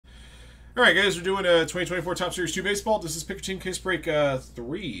All right, guys, we're doing a 2024 Top Series 2 baseball. This is Picker Team Case Break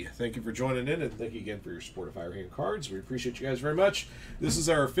 3. Thank you for joining in, and thank you again for your support of Fire Hand Cards. We appreciate you guys very much. This is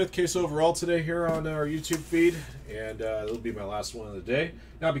our 5th case overall today here on our YouTube feed, and it'll be my last one of the day.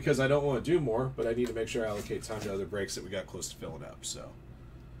 Not because I don't want to do more, but I need to make sure I allocate time to other breaks that we got close to filling up. So,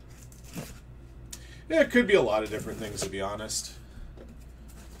 yeah, it could be a lot of different things, to be honest.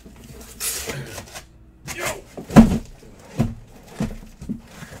 Yo!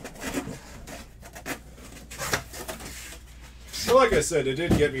 So like I said, it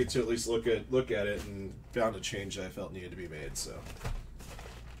did get me to at least look at it and found a change that I felt needed to be made. So.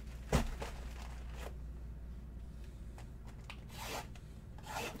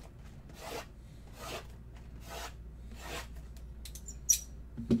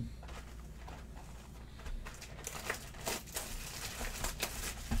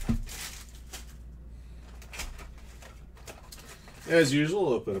 As usual,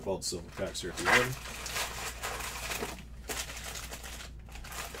 I'll open up all the silver packs here at the end.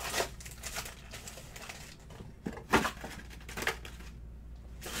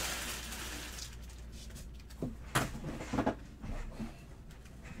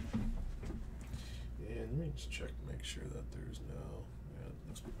 Let me just check to make sure that there's no... Yeah, that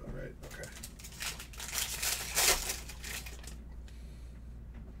looks about right. Okay.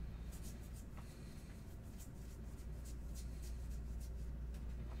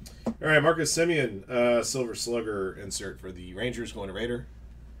 All right, Marcus Semien, Silver Slugger insert for the Rangers going to Raider.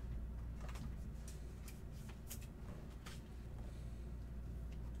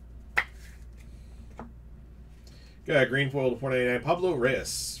 Got green foil to 499, Pablo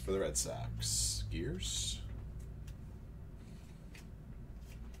Reyes for the Red Sox. Gears.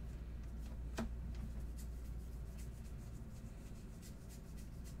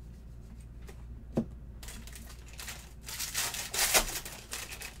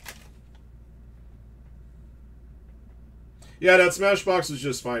 Yeah, that Smashbox was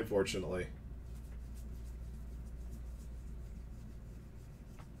just fine, fortunately.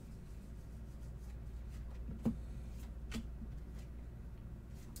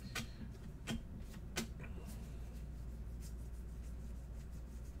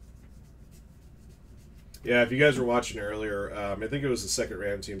 Yeah, if you guys were watching earlier, I think it was the second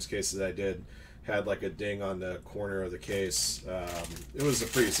Random Teams case that I did, had like a ding on the corner of the case. It was a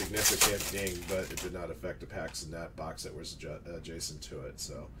pretty significant ding, but it did not affect the packs in that box that was adjacent to it.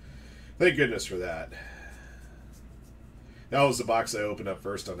 So, thank goodness for that. That was the box I opened up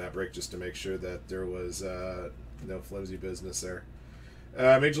first on that break just to make sure that there was no flimsy business there.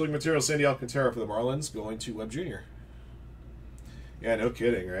 Major League Material, Sandy Alcantara for the Marlins, going to Webb Jr. Yeah, no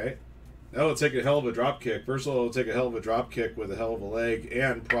kidding, right? That'll take a hell of a drop kick. First of all, it'll take a hell of a drop kick with a hell of a leg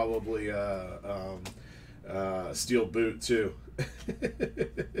and probably a steel boot, too.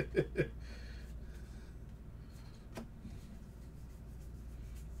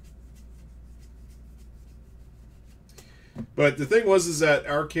 But the thing was is that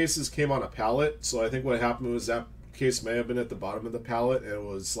our cases came on a pallet, so I think what happened was that case may have been at the bottom of the pallet, and it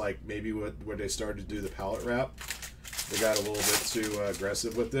was like maybe where they started to do the pallet wrap. They got a little bit too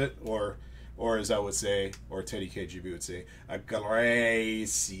aggressive with it, or as I would say, or Teddy KGB would say,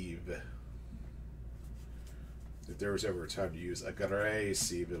 aggressive. If there was ever a time to use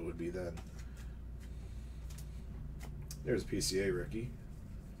aggressive, it would be then. There's a PCA rookie.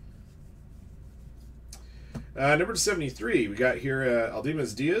 Number 73, we got here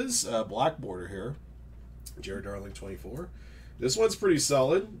Aldimas Diaz, black border here. Jared Darling, 24. This one's pretty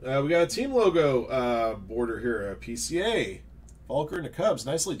solid. We got a team logo border here, PCA. Falker and the Cubs,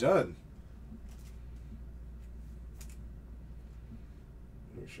 nicely done.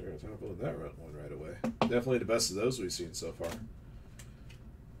 I'm sure I'm talking about that one right away. Definitely the best of those we've seen so far.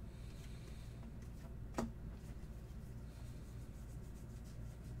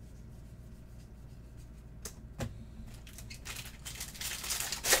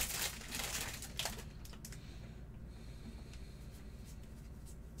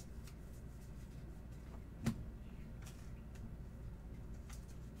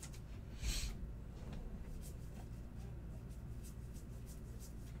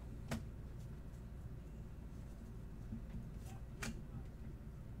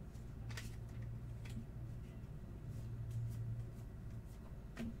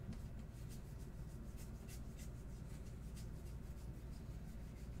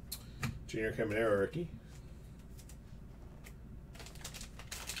 Junior Caminero rookie.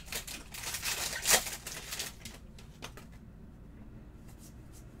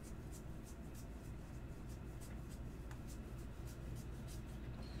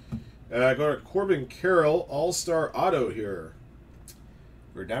 Got a Corbin Carroll All-Star Auto here.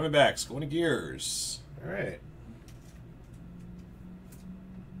 For Diamondbacks, going to Gears. All right.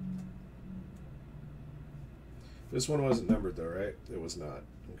 This one wasn't numbered, though, right? It was not.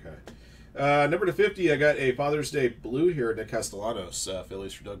 Okay. Number to 50, I got a Father's Day blue here, Nick Castellanos.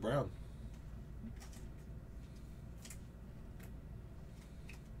 Phillies for Doug Brown.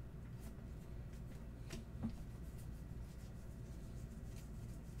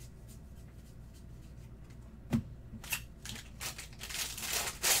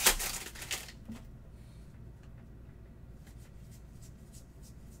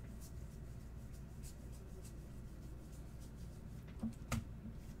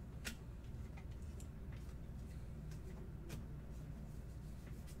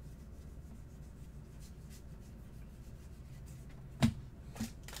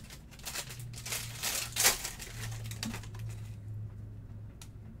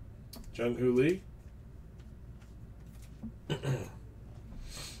 Jung-Hoo Lee.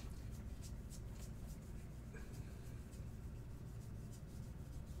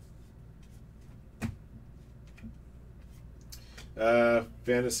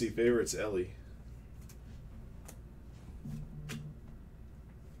 Fantasy favorites, Ellie.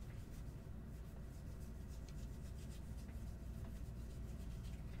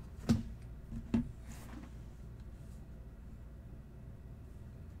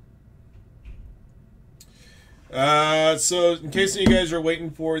 So in case any of you guys are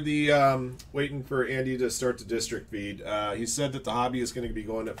waiting for Andy to start the district feed, he said that the hobby is going to be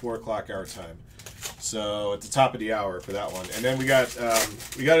going at 4 o'clock our time. So at the top of the hour for that one. And then we got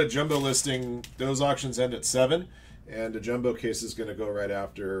a jumbo listing. Those auctions end at 7, and the jumbo case is going to go right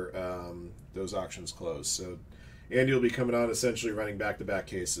after those auctions close. So Andy will be coming on essentially running back-to-back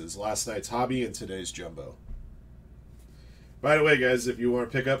cases. Last night's hobby and today's jumbo. By the way, guys, if you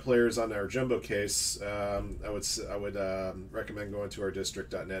want to pick up players on our jumbo case, I would recommend going to our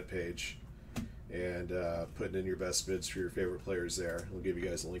district.net page and putting in your best bids for your favorite players there. We'll give you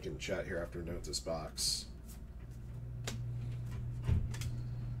guys a link in the chat here after we note this box.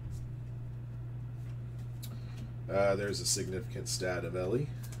 There's a significant stat of Ellie.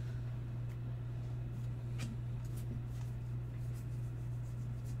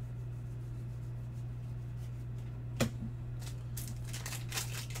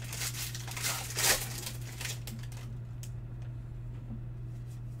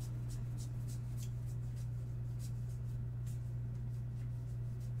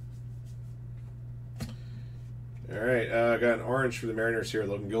 All right, I got an orange for the Mariners here.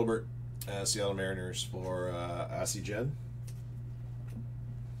 Logan Gilbert, Seattle Mariners for Asi Jen.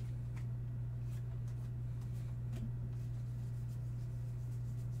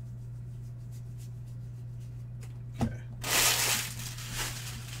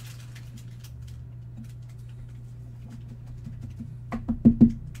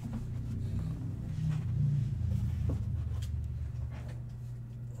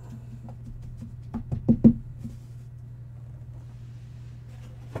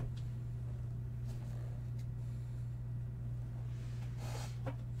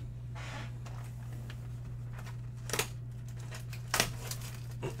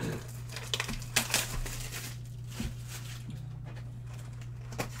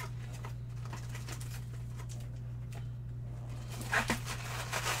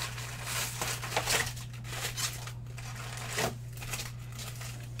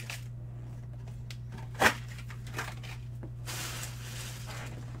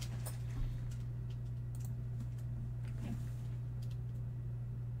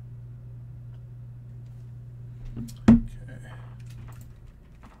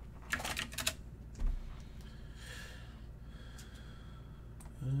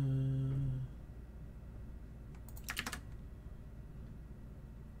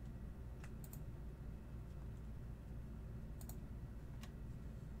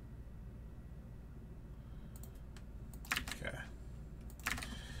 Okay.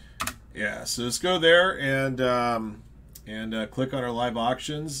 Yeah, so let's go there and click on our live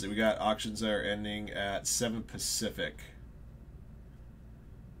auctions. We got auctions that are ending at 7 Pacific.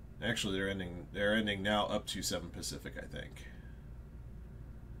 Actually, they're ending now up to 7 Pacific, I think.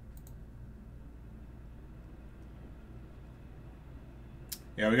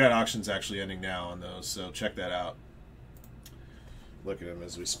 Yeah, we got auctions actually ending now on those, so check that out. Look at them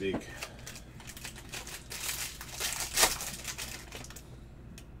as we speak.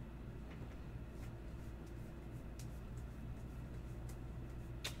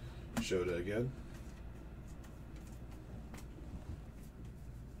 Showed it again.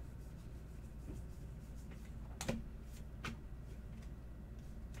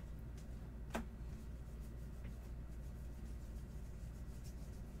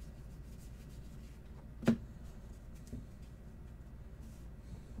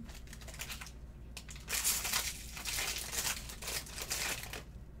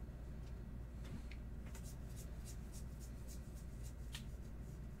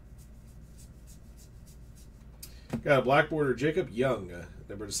 Got a black border, Jacob Young,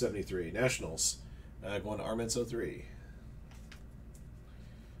 number to 73. Nationals, going to Armenzo 3.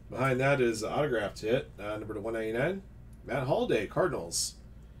 Behind that is autographed hit, number to 199. Matt Holliday, Cardinals,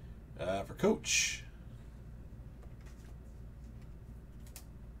 for Coach.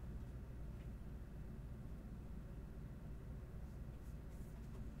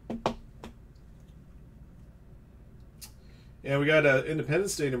 And we got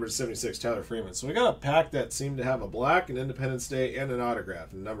Independence Day number 76, Tyler Freeman. So we got a pack that seemed to have a black, an Independence Day, and an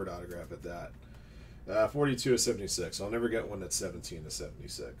autograph, a numbered autograph at that. 42 of 76. I'll never get one that's 17 of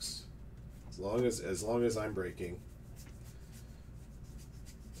 76. As long as I'm breaking.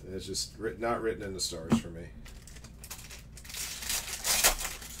 It's just not written in the stars for me.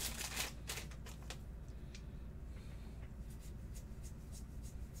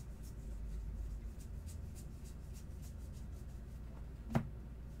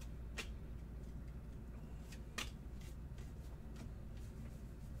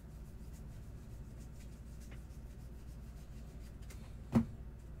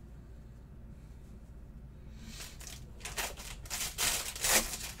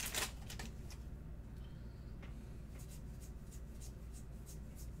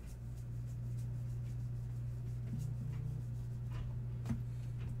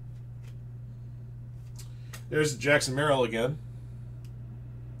 There's Jackson Merrill again.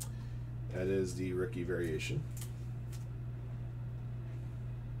 That is the rookie variation.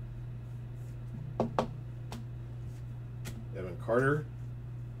 Evan Carter.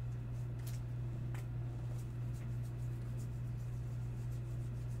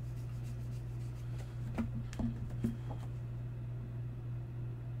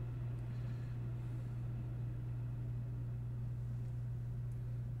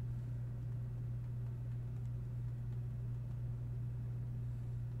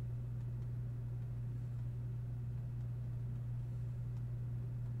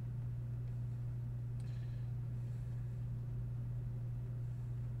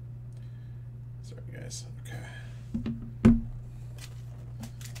 Sorry, guys. Okay.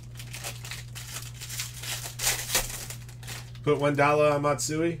 Put $1 on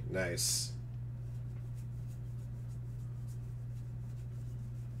Matsui. Nice.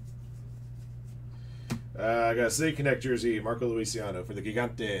 I got a City Connect jersey, Marco Luciano for the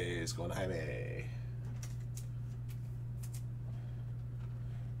Gigantes, going to Jaime.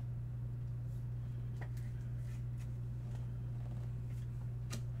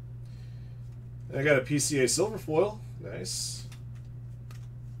 I got a PCA silver foil. Nice.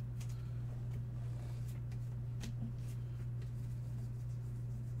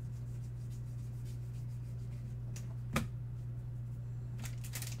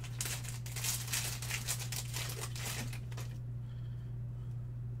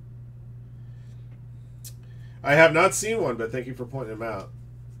 I have not seen one, but thank you for pointing them out.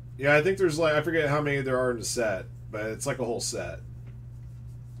 Yeah, I think there's like, I forget how many there are in the set, but it's like a whole set.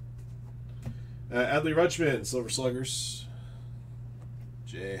 Adley Rutschman, Silver Sluggers.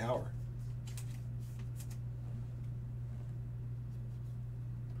 Jay Howard.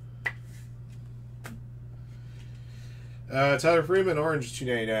 Tyler Freeman, Orange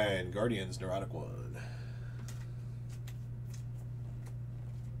 299. Guardians, Neurotic 1.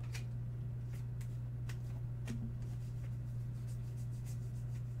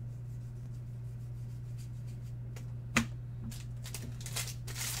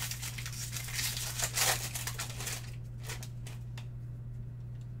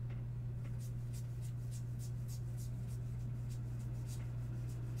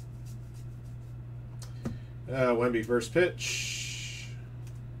 Wemby first pitch.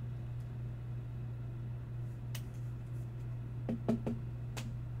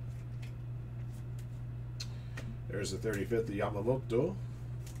 There's the 35th of Yamamoto.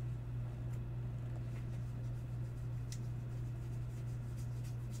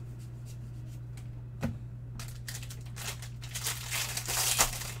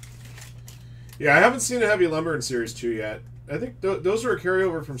 Yeah, I haven't seen a Heavy Lumber in Series 2 yet. I think those are a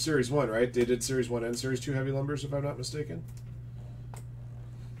carryover from Series 1, right? They did Series 1 and Series 2 Heavy Lumbers, if I'm not mistaken.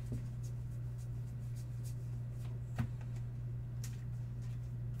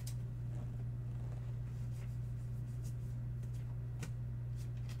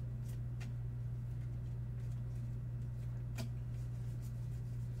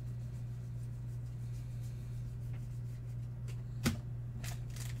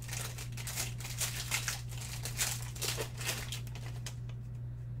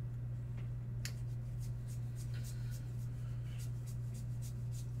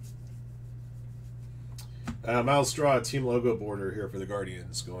 Miles Straw, team logo border here for the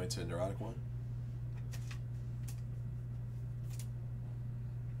Guardians, going to Neurotic 1.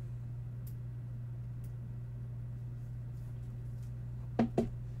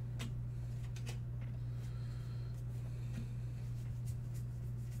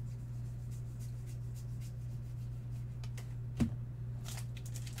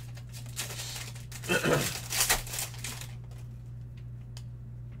 Okay.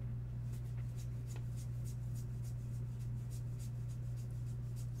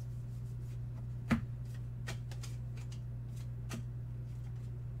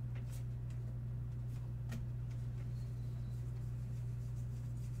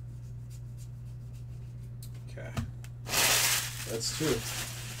 That's two.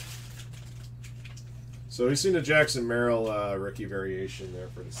 So we've seen the Jackson Merrill rookie variation there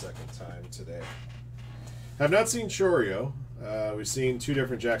for the second time today. Have not seen Chorio. We've seen two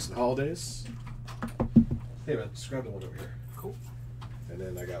different Jackson Holidays. Hey man, just grab the one over here. Cool. And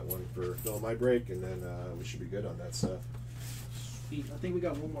then I got one for fill my break, and then we should be good on that stuff. Sweet. I think we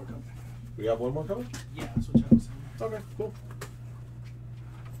got one more coming. We got one more coming? Yeah, that's what I was saying. Okay, cool.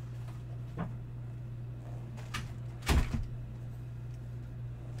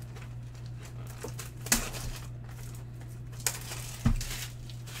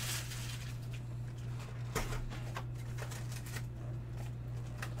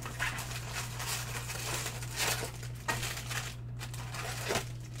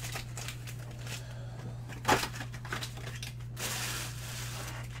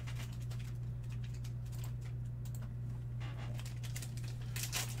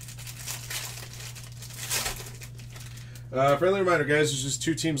 Friendly reminder, guys, there's just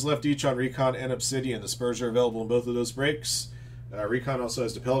two teams left each on Recon and Obsidian. The Spurs are available in both of those breaks. Recon also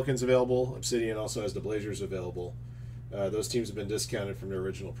has the Pelicans available. Obsidian also has the Blazers available. Those teams have been discounted from their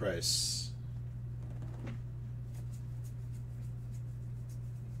original price.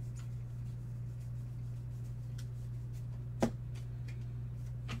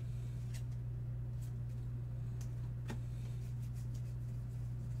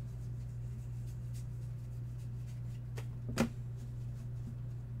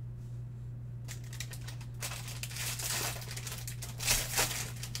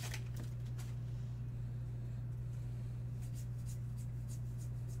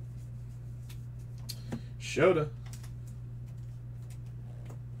 Shota.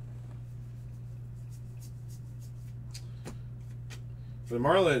 For the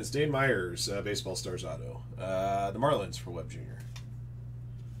Marlins, Dane Myers, Baseball Stars Auto. The Marlins for Webb Jr.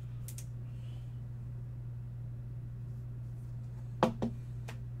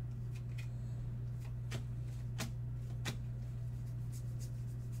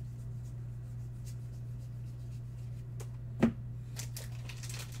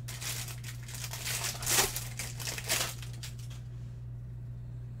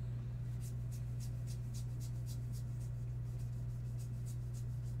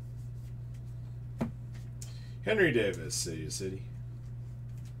 Henry Davis, City to City.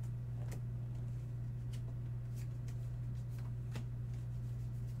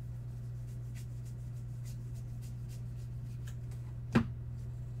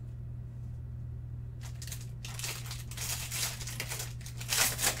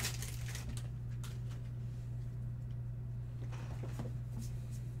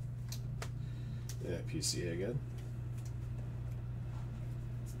 Yeah, PCA again.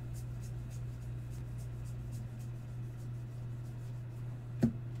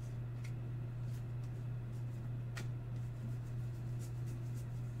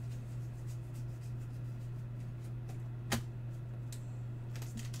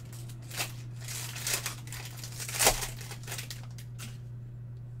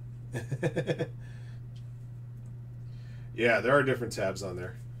 Yeah, there are different tabs on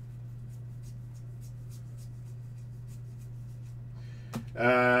there.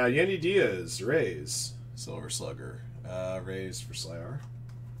 Yandy Diaz, Rays, Silver Slugger. Rays for Slyar.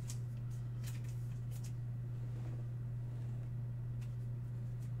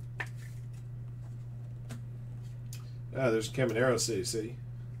 There's Caminero, City City.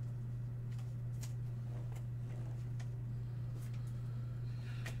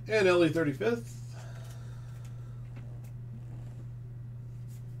 And LE 35th.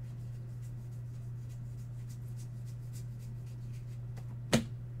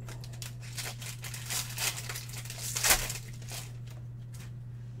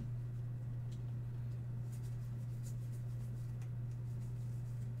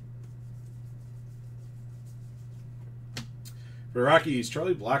 For Rockies,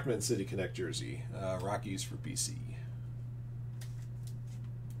 Charlie Blackman, City Connect jersey. Rockies for BC.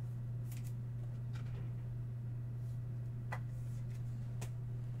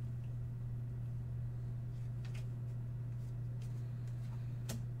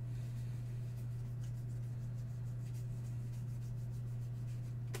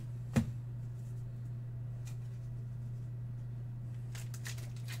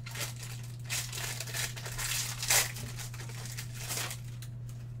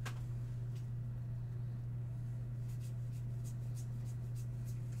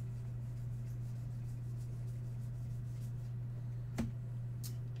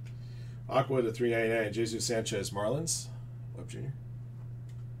 Aqua to 399. Jesus Sanchez, Marlins. Webb Jr.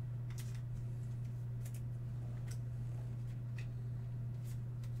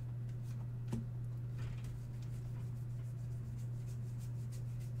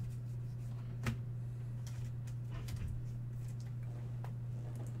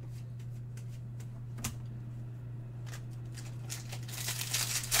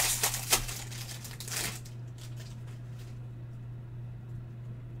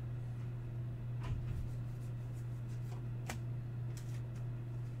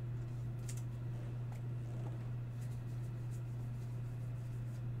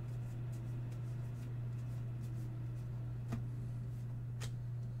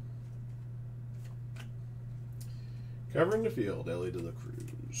 Covering the field, Ellie de la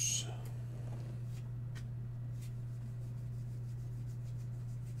Cruz.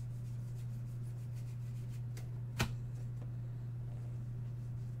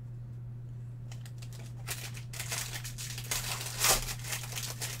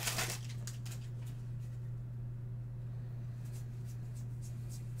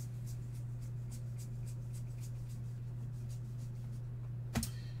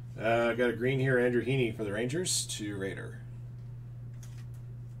 Got a green here, Andrew Heaney for the Rangers to Raider.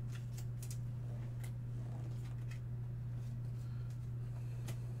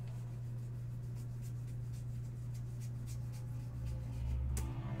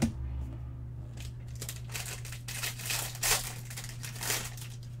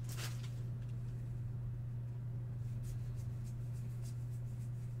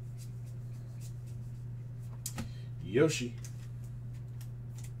 Yoshi.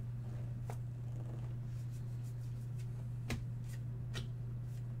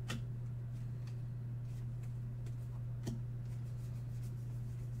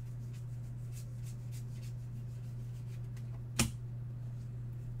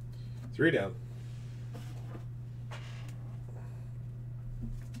 Three down.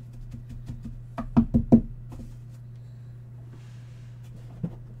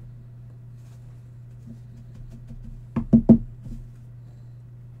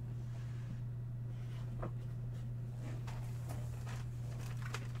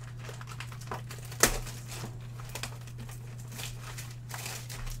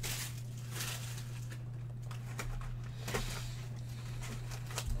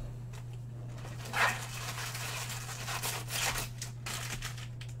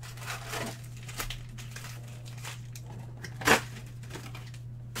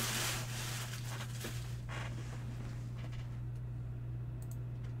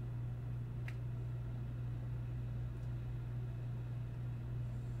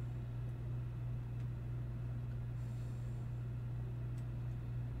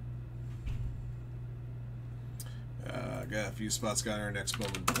 Got a few spots. Got our next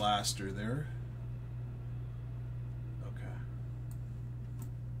Bowman Blaster there. Okay.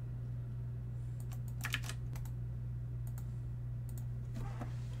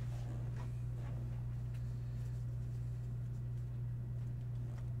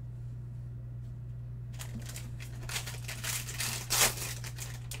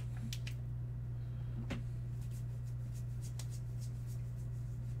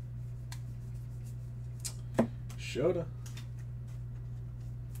 Shota.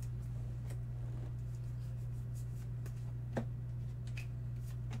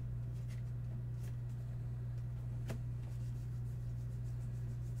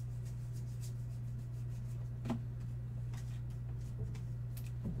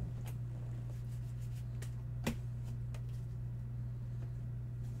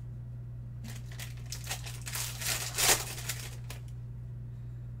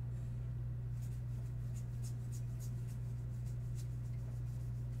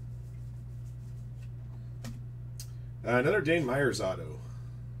 Another Dane Myers auto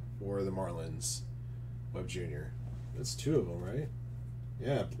for the Marlins. Webb Jr. That's two of them, right?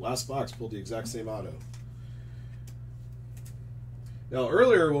 Yeah, last box pulled the exact same auto. Now,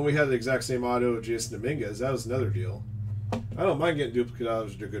 earlier when we had the exact same auto of Jason Dominguez, that was another deal. I don't mind getting duplicate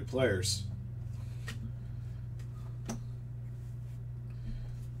autos. They're good players.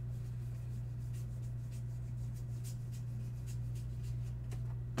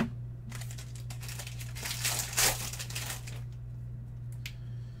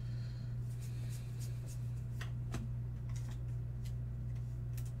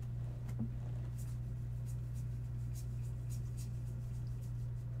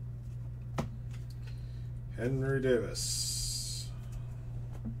 Henry Davis.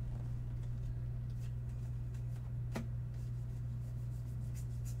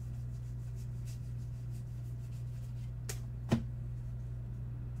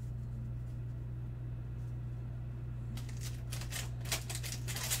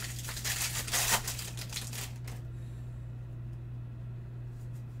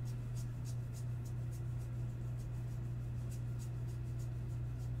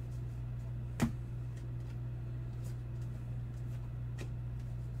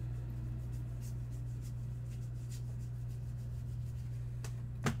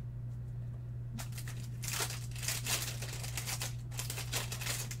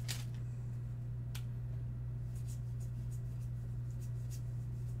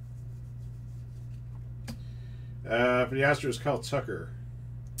 For the Astros, Kyle Tucker.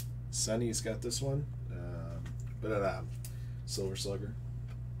 Sonny's got this one. Silver Slugger.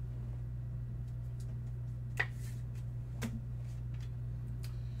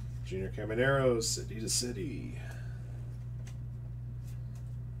 Junior Caminero, City to City.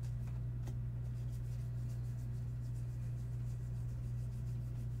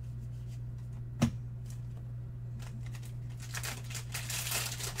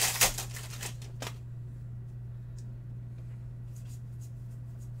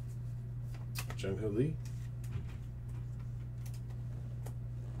 Jung-Hoo Lee.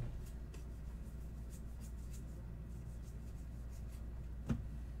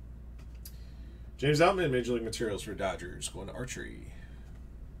 James Outman, Major League Materials for Dodgers, going to Archery.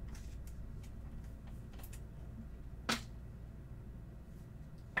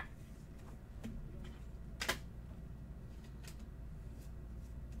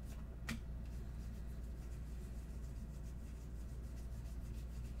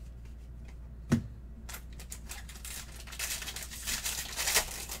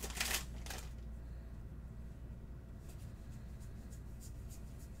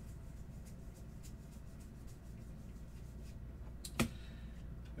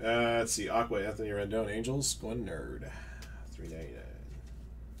 Let's see, Aqua, Anthony Rendon, Angels, going Nerd, $3.99.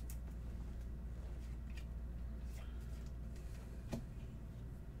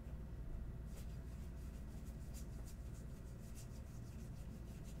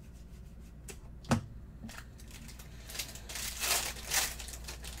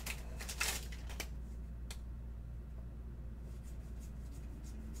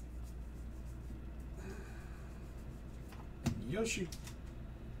 Yoshi.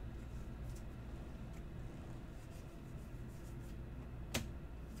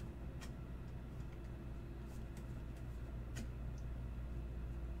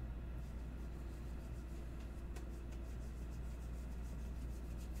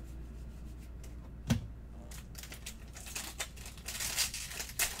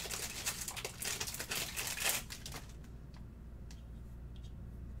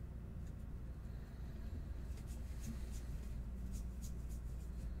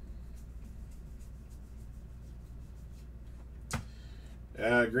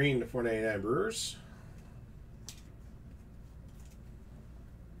 Green to 499 Brewers.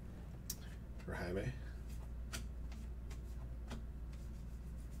 For Jaime.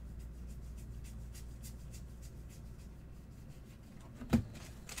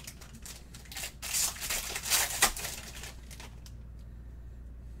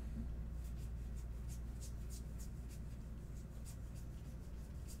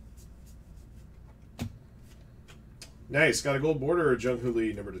 Nice. Got a gold border, Jung-Hoo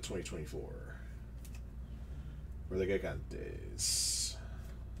Lee, number to 2024. For the Gigantes.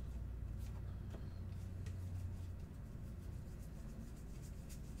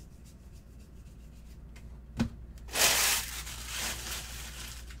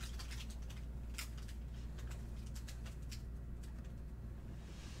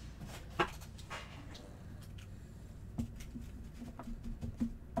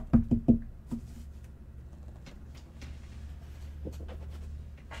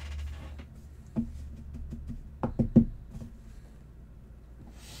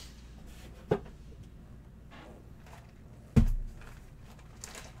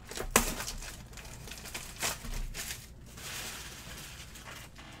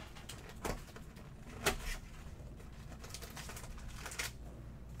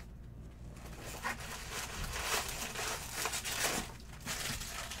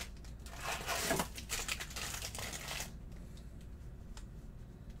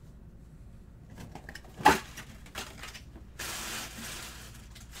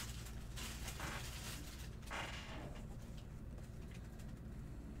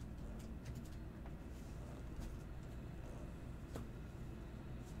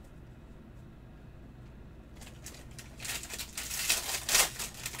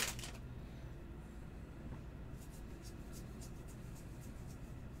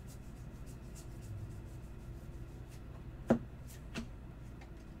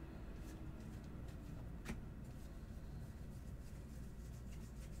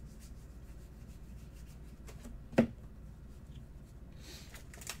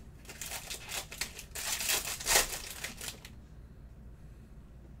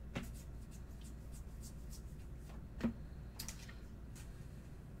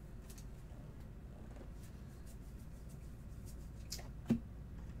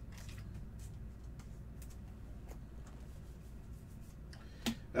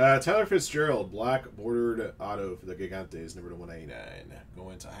 Tyler Fitzgerald, black bordered auto for the Gigantes, number to 199.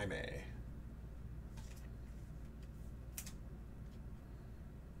 Going to Jaime.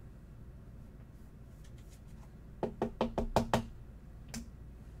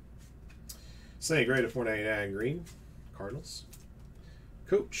 Snake Gray to 499 green. Cardinals.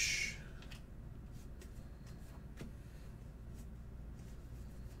 Coach.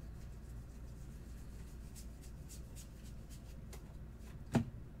 And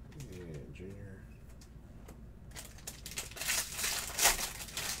Junior.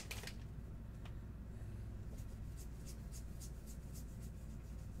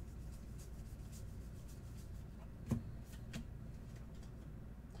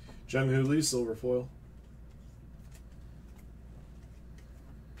 Jung Hoo Lee, silver foil.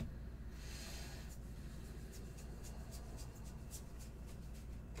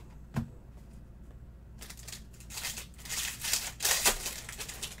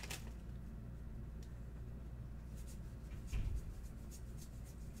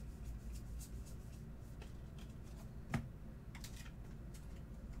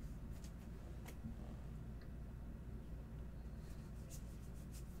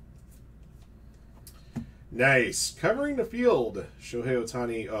 Nice. Covering the field. Shohei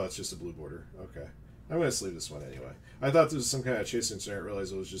Ohtani. Oh, it's just a blue border. Okay. I'm going to sleeve this one anyway. I thought this was some kind of chase insert. I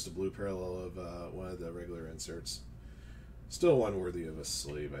realized it was just a blue parallel of one of the regular inserts. Still one worthy of a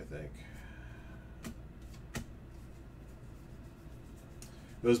sleeve, I think.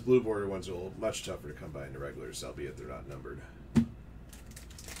 Those blue border ones are much tougher to come by in the regulars, albeit they're not numbered.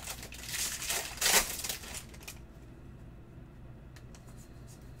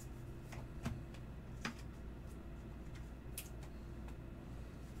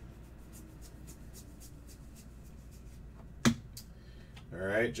 All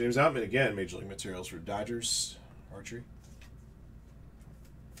right, James Outman again, Major League Materials for Dodgers, archery.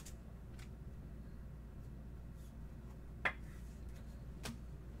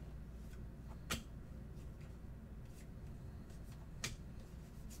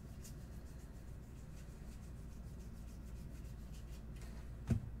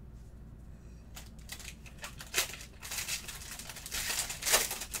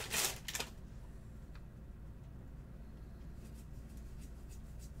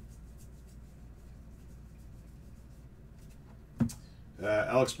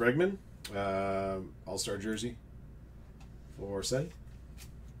 Alex Bregman, All-Star jersey for Senny.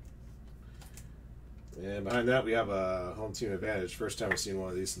 And behind that, we have a home team advantage. First time we've seen one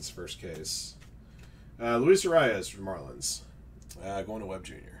of these since first case. Luis Arias for the Marlins. Going to Webb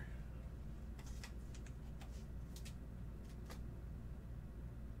Jr.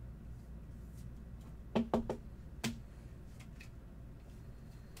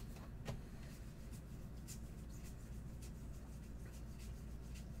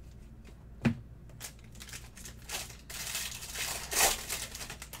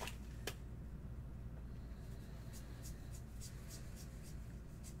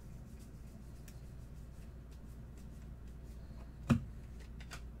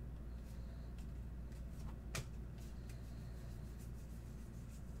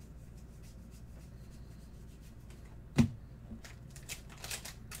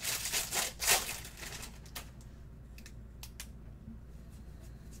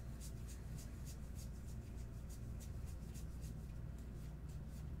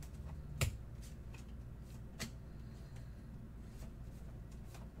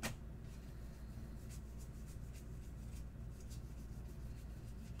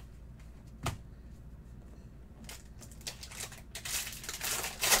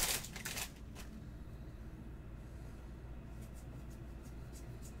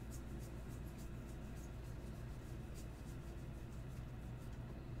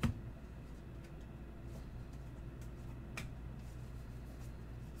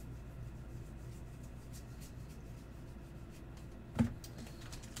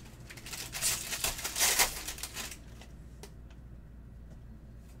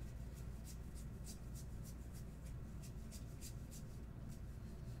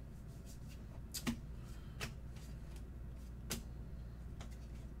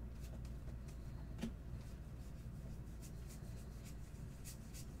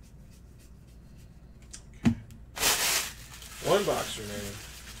 One box remaining.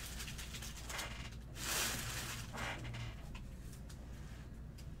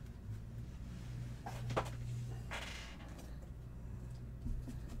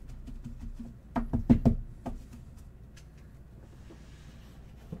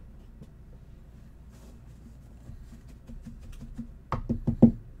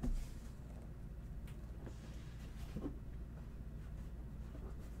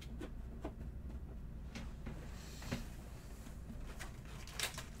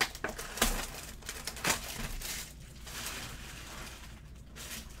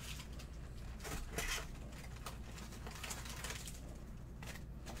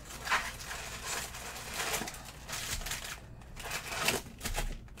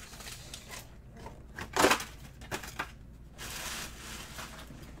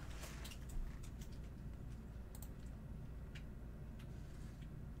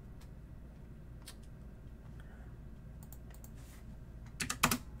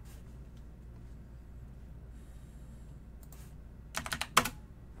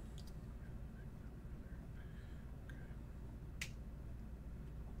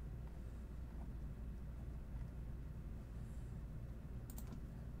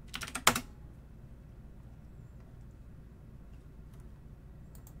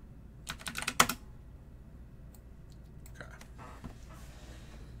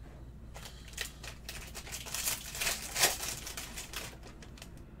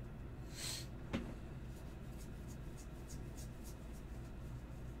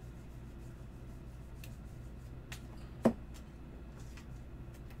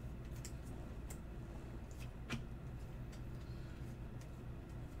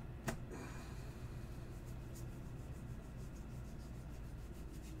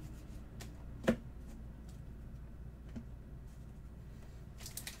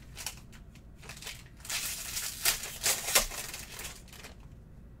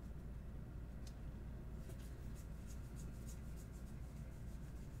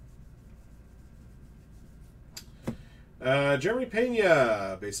 Jeremy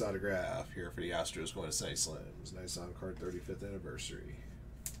Pena, base autograph here for the Astros, going to Sunny Slims. Nice on card, 35th anniversary.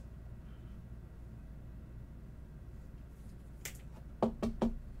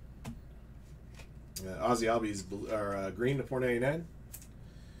 Ozzy Albies green to 499.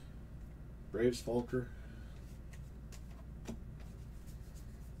 Braves, Falker.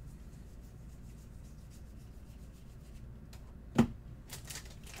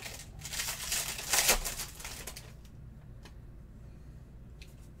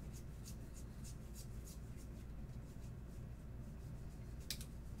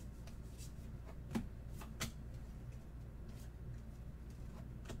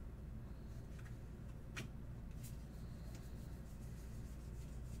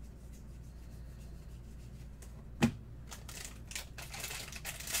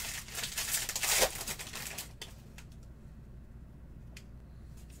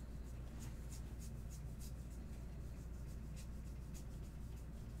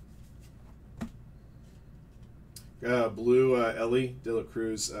 Blue Ellie De La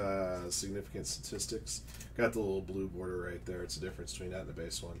Cruz, significant statistics. Got the little blue border right there. It's the difference between that and the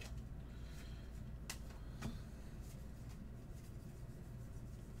base one.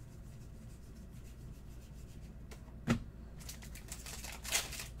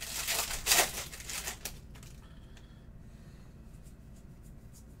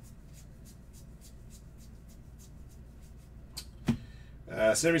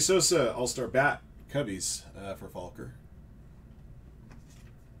 Sammy Sosa, All-Star Bat, Cubbies for Falker.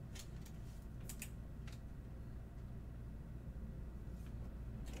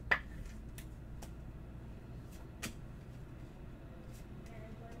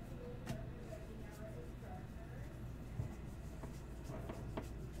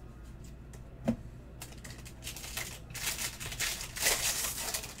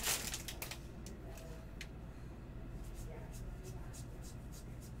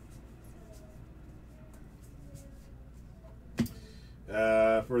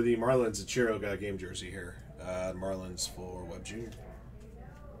 For the Marlins, Ichiro got a game jersey here. Marlins for Webb Jr.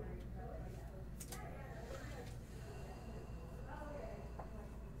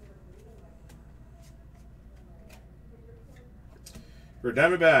 For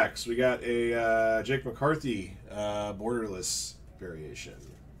Diamondbacks, we got a Jake McCarthy borderless variation.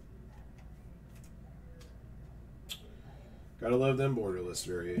 Gotta love them borderless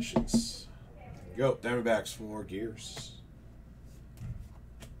variations. Go, Diamondbacks for Gears.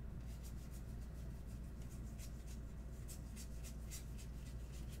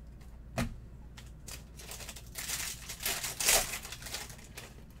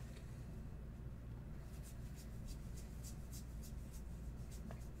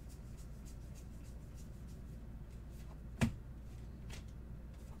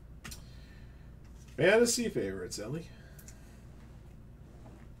 Fantasy favorites, Ellie.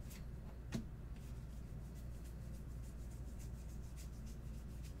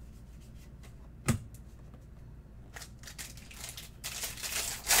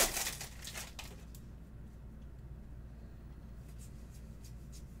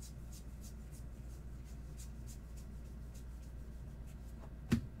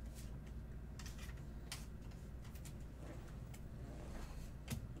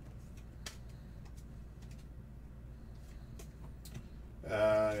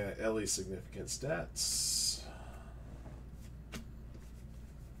 Ellie significant stats.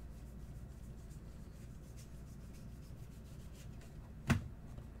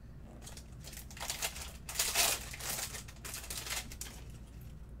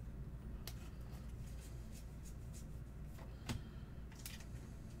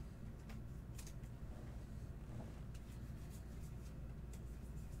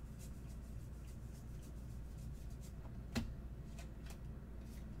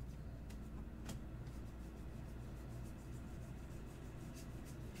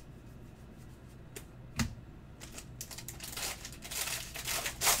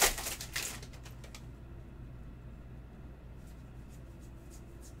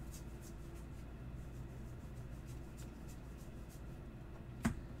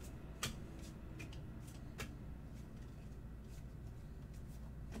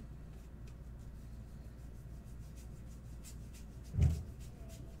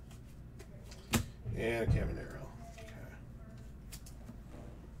 And a Caminero.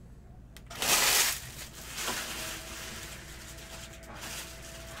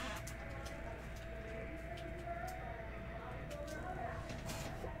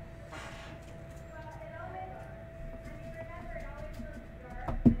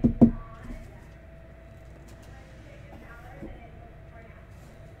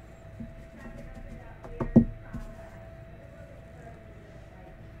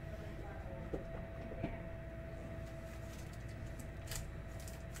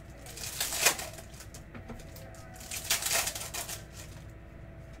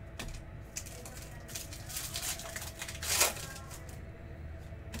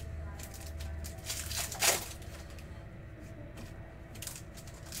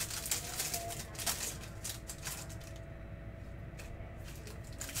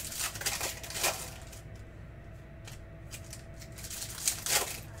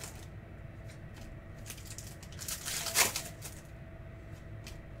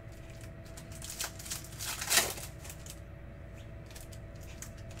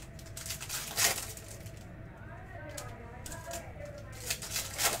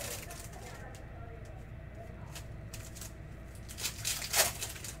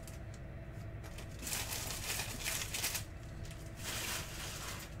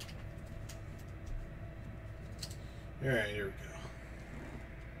 Alright, here we go.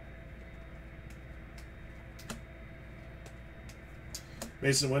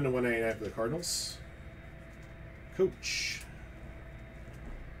 Mason Wynn to 199 for the Cardinals. Coach.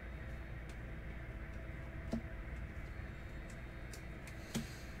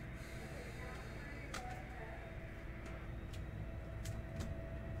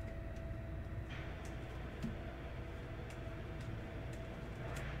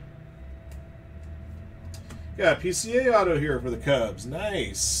 Got a PCA auto here for the Cubs.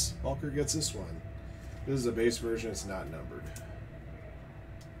 Nice. Walker gets this one. This is a base version. It's not numbered.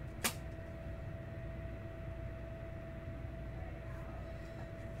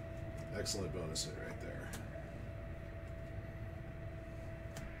 Excellent bonus hit right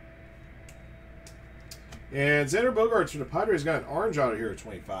there. And Xander Bogaerts for the Padres got an orange auto here at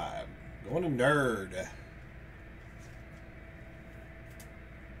 25. Going to Nerd.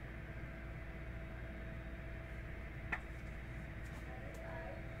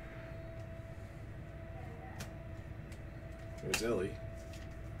 There's Ellie.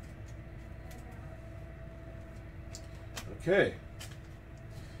 Okay.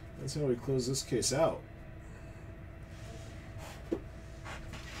 That's how we close this case out.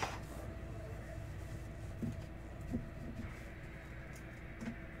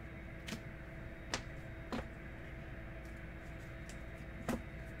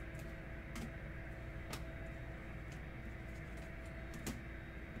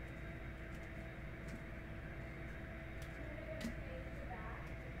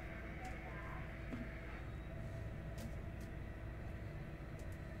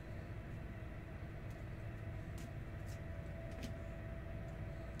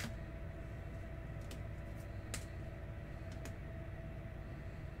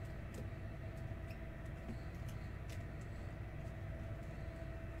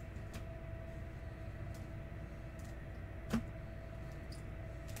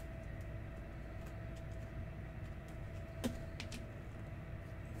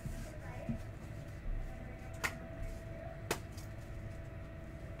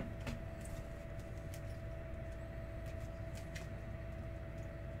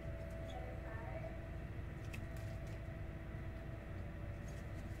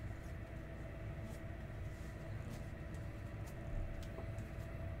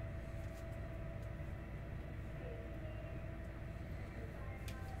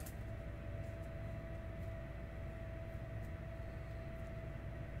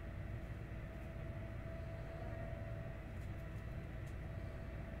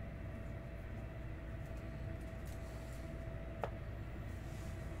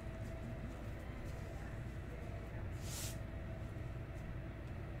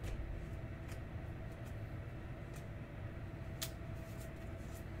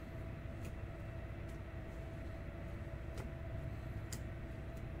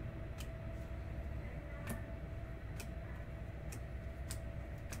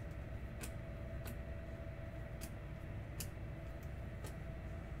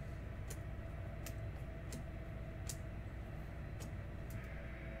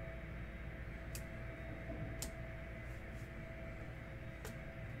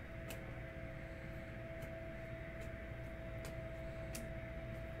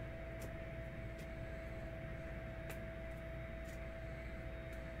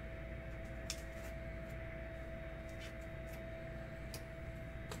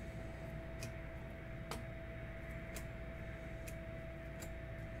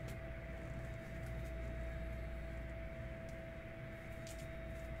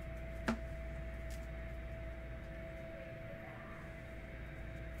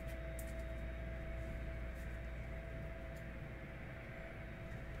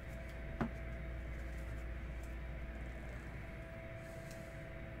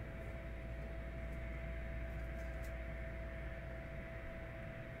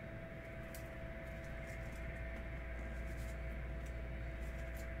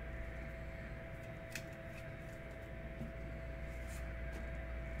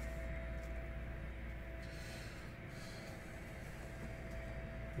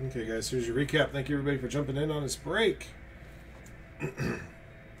 Okay, guys, here's your recap. Thank you, everybody, for jumping in on this break.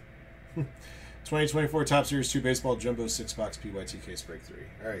 2024 Top Series 2 Baseball Jumbo 6-Box PYT Case Break 3.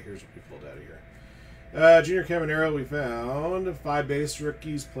 All right, here's what we pulled out of here. Junior Caminero, we found 5 base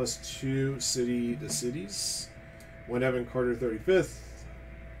rookies plus 2 city to cities. 1 Evan Carter 35th.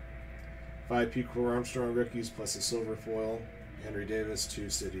 5 Pete Crow Armstrong rookies plus a silver foil. Henry Davis,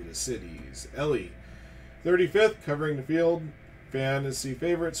 2 city to cities. Ellie 35th, covering the field. Fantasy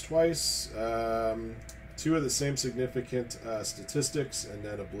favorites twice. 2 of the same significant statistics, and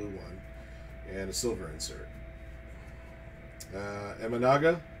then a blue one. And a silver insert.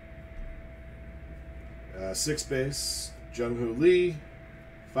 Emanaga. 6 base, Jung-Hoo Lee.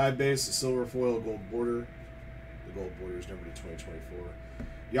 5 base, the silver foil gold border. The gold border is numbered to 2024.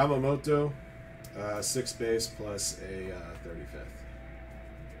 Yamamoto, 6 base plus a 35th.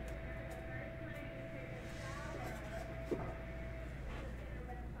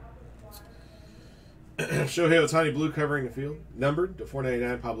 Shohei Ohtani blue covering the field. Numbered to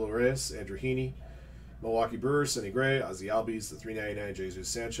 499, Pablo Reyes, Andrew Heaney. Milwaukee Brewers, Sonny Gray, Ozzy Albies, the 399, Jesus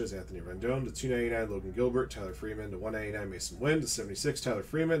Sanchez, Anthony Rendon, to 299, Logan Gilbert, Tyler Freeman, to 199, Mason Wynn, to 76, Tyler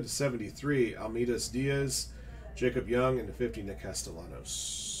Freeman, to 73, Almidas Diaz, Jacob Young, and to 50, Nick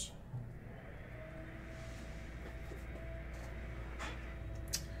Castellanos.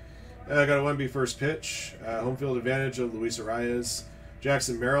 I got a 1B first pitch. Home field advantage of Luis Arias.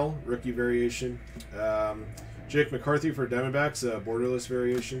 Jackson Merrill, rookie variation. Jake McCarthy for Diamondbacks, borderless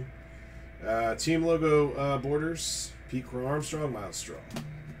variation. Team logo borders, Pete Armstrong, Miles Straw.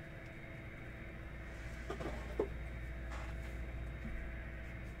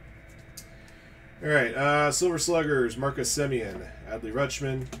 All right, Silver Sluggers, Marcus Semien, Adley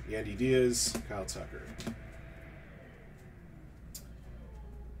Rutschman, Yandy Diaz, Kyle Tucker.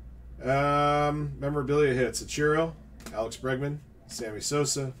 Memorabilia hits, Ichiro, Alex Bregman, Sammy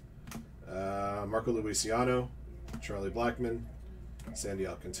Sosa, Marco Luciano, Charlie Blackmon, Sandy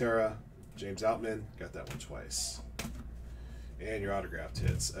Alcantara, James Outman, got that one twice. And your autographed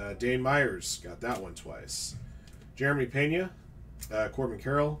hits. Dane Myers, got that one twice. Jeremy Pena, Corbin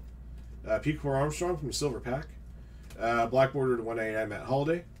Carroll, Pete Armstrong from the Silver Pack. Black border to 199, Matt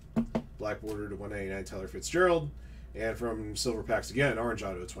Holliday. Black border to 199, Tyler Fitzgerald. And from Silver Packs again, Orange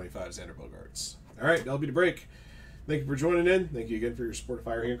Auto 25, Xander Bogaerts. All right, that'll be the break. Thank you for joining in. Thank you again for your support of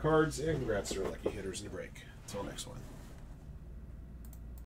Firehand Cards. And congrats to our lucky hitters in the break. Until next one.